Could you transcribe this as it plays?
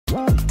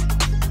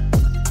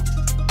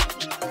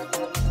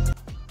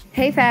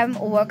Hey fam,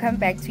 welcome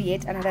back to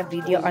yet another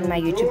video on my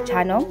YouTube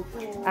channel.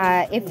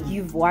 If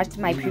you've watched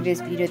my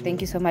previous video, thank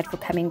you so much for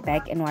coming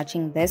back and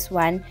watching this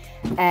one.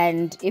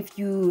 And if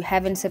you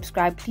haven't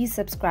subscribed, please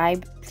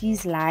subscribe,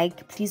 please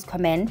like, please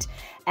comment,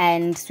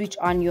 and switch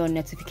on your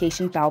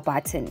notification bell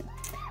button.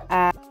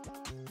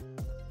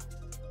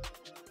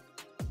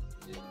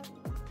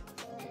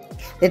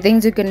 The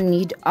things you're gonna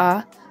need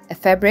are a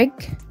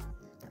fabric,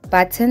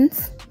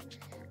 buttons,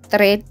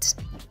 thread,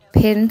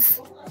 pins,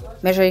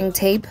 measuring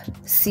tape,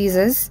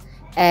 scissors,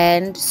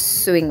 and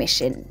sewing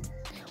machine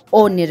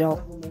or needle.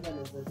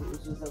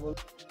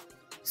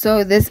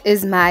 So this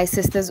is my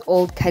sister's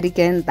old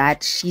cardigan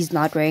that she's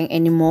not wearing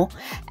anymore,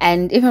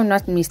 and if I'm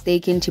not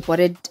mistaken, she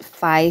bought it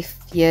 5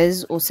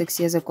 years or 6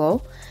 years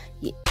ago.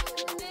 Yeah.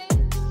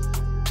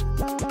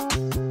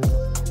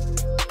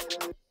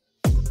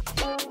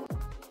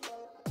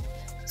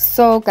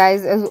 So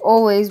guys, as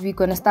always, we're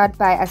gonna start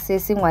by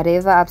assessing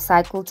whatever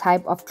upcycle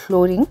type of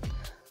clothing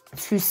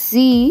to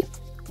see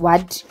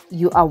what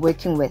you are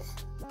working with.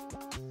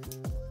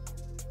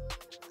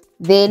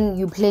 Then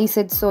you place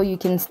it so you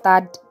can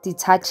start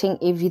detaching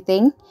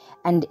everything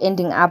and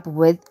ending up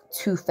with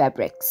 2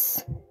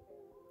 fabrics.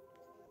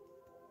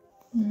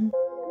 You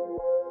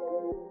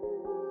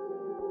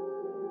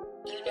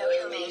know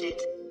who made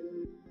it.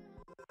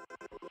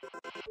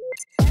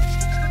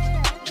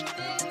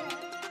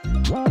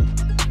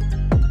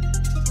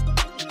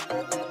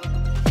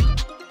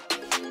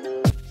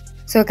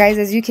 So guys,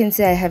 as you can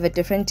see, I have a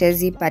different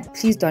jersey, but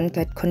please don't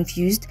get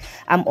confused.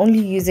 I'm only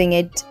using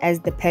it as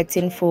the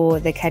pattern for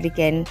the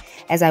cardigan,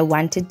 as I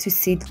wanted to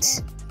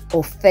sit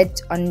or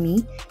fit on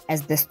me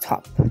as this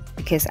top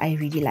because I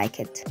really like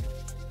it.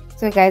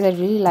 So guys, I'd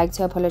really like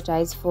to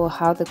apologize for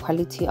how the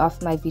quality of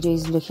my video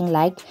is looking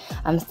like.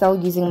 I'm still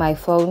using my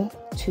phone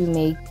to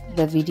make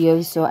the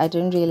video, so I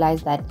didn't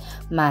realize that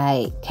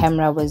my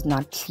camera was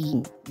not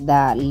clean.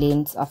 The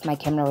lens of my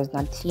camera was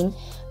not clean.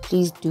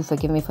 Please do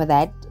forgive me for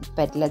that,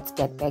 but let's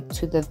get back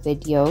to the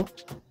video.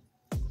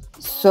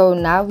 So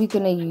now we're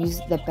gonna use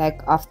the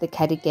back of the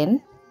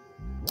cardigan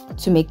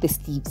to make the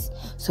sleeves.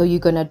 So you're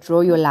gonna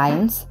draw your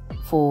lines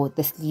for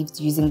the sleeves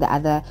using the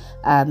other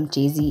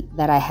jersey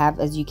that I have,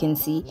 as you can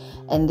see,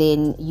 and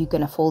then you're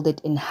gonna fold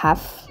it in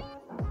half.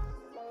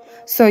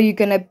 So you're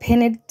gonna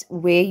pin it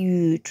where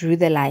you drew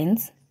the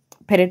lines,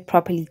 pin it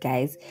properly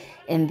guys,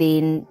 and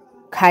then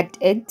cut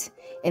it,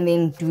 and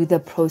then do the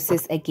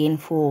process again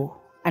for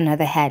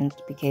another hand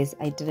because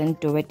I didn't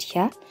do it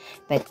here,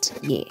 but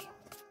yeah.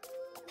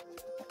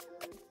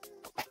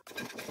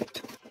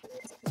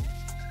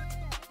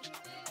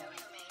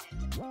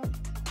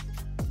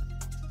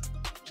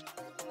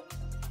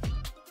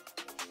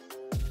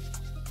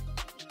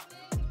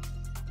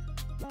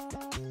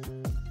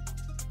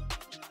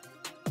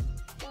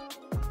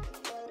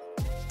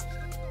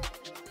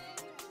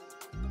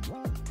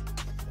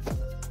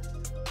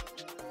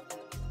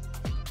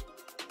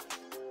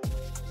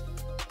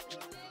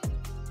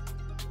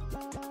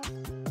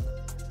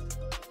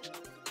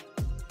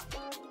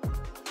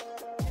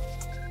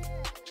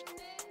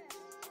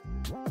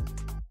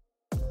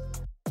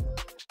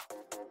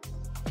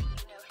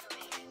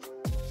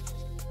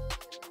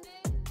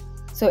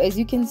 So as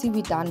you can see,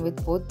 we're done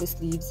with both the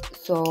sleeves.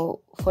 So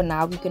for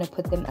now, we're going to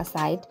put them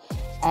aside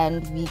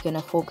and we're going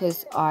to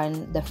focus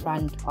on the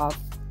front of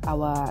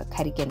our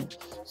cardigan.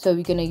 So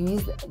we're going to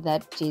use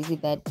that jersey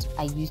that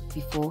I used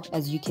before,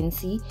 as you can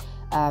see,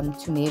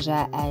 to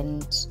measure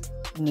and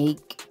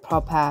make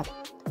proper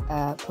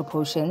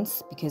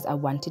proportions because I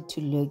wanted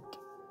to look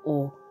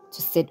or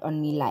to sit on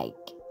me like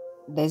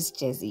this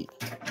jersey.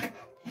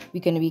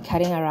 We're going to be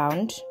cutting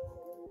around.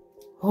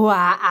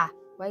 Why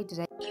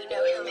did I? You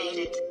know who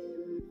made it.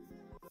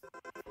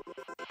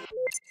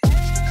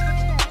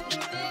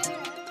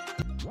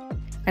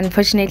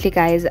 Unfortunately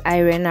guys,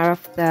 I ran out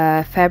of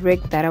the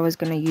fabric that I was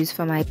going to use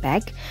for my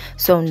back,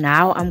 so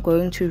now I'm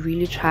going to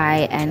really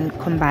try and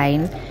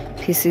combine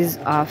pieces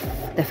of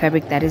the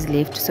fabric that is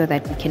left so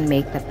that we can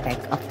make the back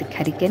of the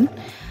cardigan.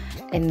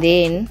 And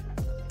then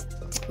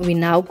we're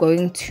now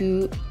going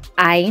to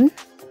iron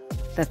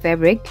the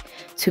fabric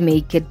to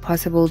make it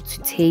possible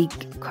to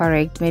take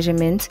correct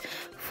measurements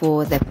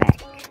for the back.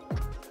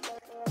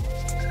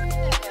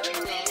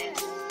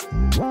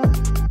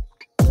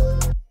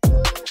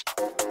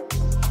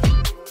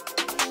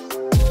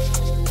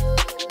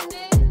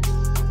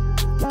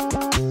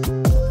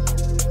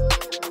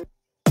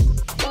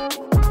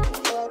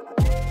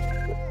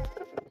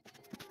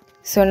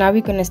 So now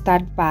we're going to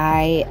start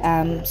by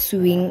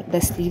sewing the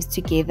sleeves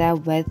together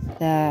with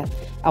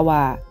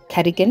our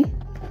cardigan.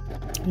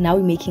 Now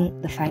we're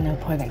making the final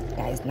product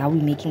guys. Now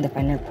we're making the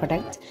final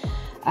product.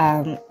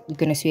 We're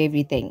going to sew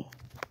everything.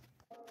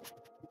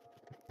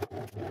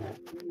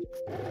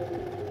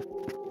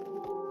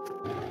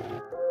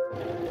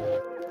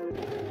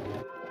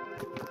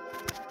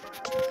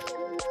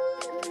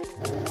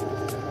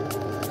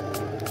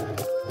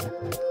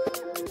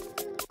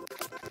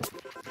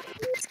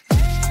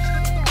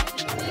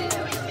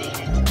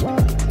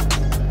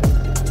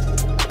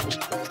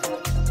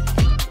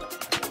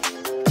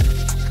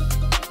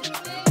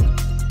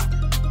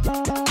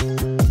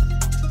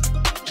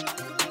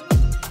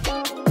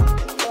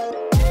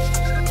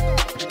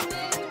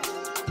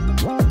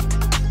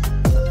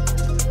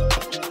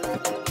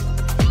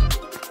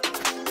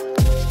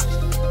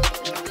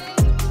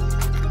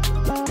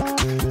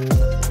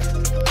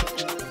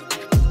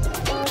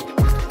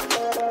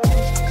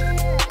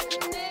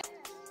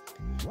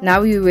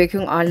 Now we're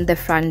working on the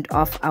front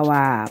of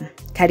our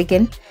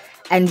cardigan,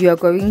 and you are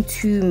going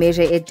to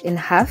measure it in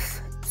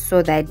half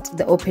so that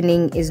the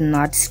opening is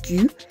not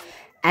skew.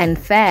 And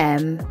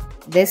fam,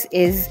 this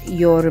is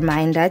your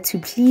reminder to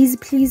please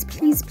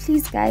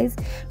guys,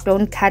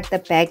 don't cut the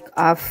back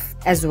off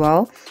as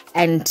well,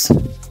 and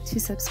to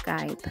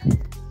subscribe.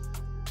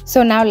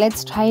 So now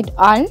let's try it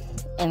on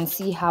and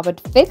see how it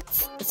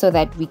fits so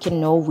that we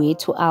can know where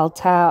to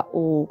alter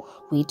or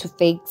where to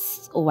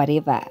fix or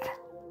whatever.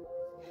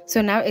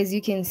 So now, as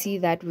you can see,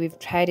 that we've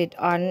tried it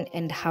on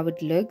and how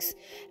it looks,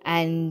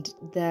 and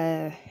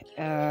the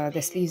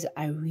sleeves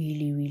are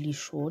really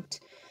short.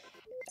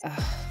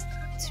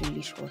 It's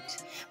really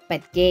short,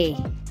 but yay,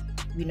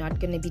 we're not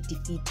gonna be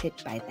defeated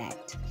by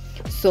that.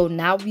 So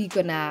now we're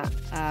gonna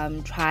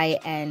try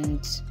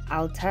and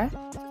alter,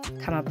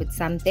 come up with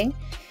something,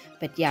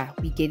 but yeah,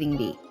 we're getting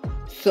there.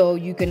 So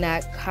you're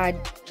gonna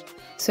cut.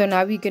 So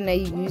now we're gonna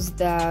use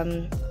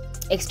the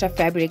extra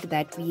fabric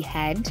that we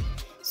had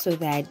so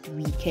that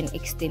we can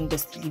extend the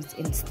sleeves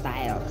in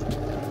style.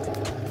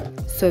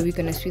 So we're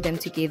gonna sew them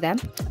together.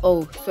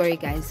 Oh, sorry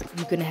guys,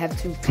 you're gonna have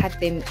to cut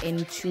them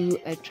into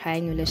a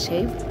triangular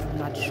shape. I'm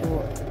not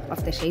sure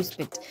of the shapes,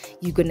 but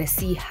you're gonna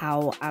see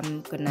how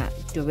I'm gonna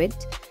do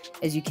it.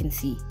 As you can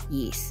see,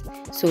 yes.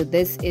 So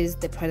this is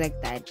the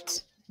product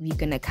that we're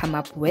gonna come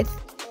up with.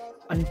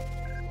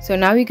 So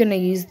now we're gonna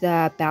use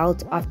the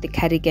belt of the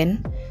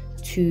cardigan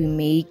to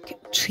make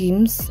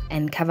trims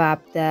and cover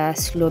up the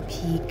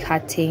sloppy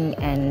cutting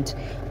and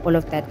all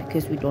of that,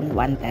 because we don't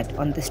want that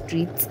on the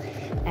streets.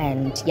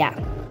 And yeah,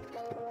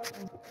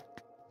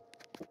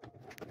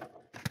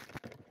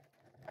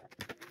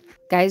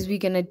 guys, we're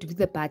gonna do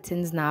the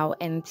buttons now,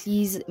 and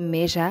please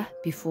measure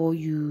before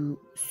you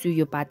sew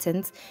your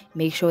buttons.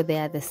 Make sure they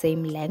are the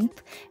same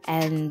length,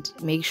 and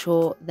make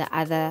sure the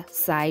other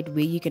side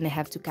where you're gonna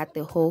have to cut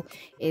the hole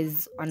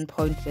is on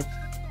point with.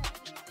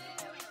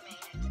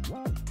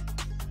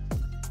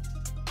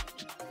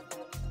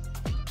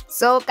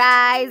 So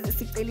guys,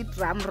 siceli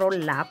drum roll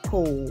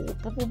lapho.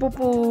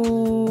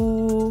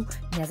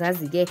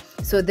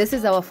 So this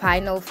is our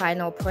final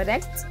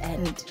product,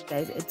 and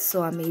guys, it's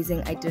so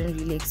amazing. I didn't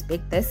really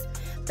expect this,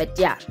 but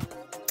yeah,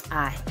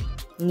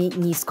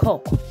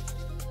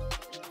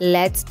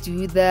 let's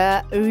do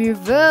the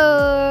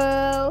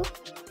reveal.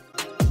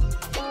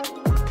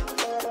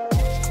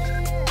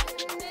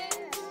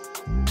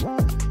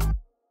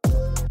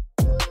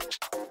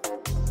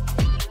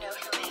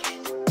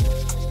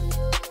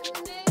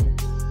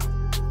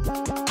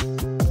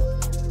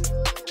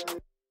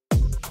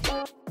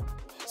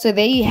 So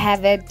there you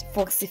have it,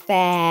 Foxy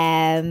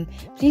fam.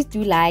 Please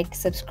do like,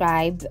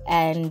 subscribe,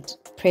 and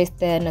press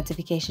the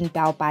notification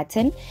bell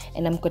button.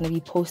 And I'm gonna be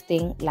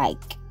posting,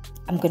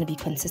 I'm gonna be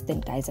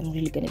consistent, guys. I'm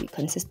really gonna be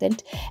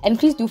consistent. And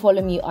please do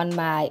follow me on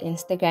my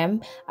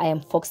Instagram. I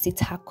am Foxy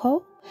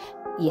Taco.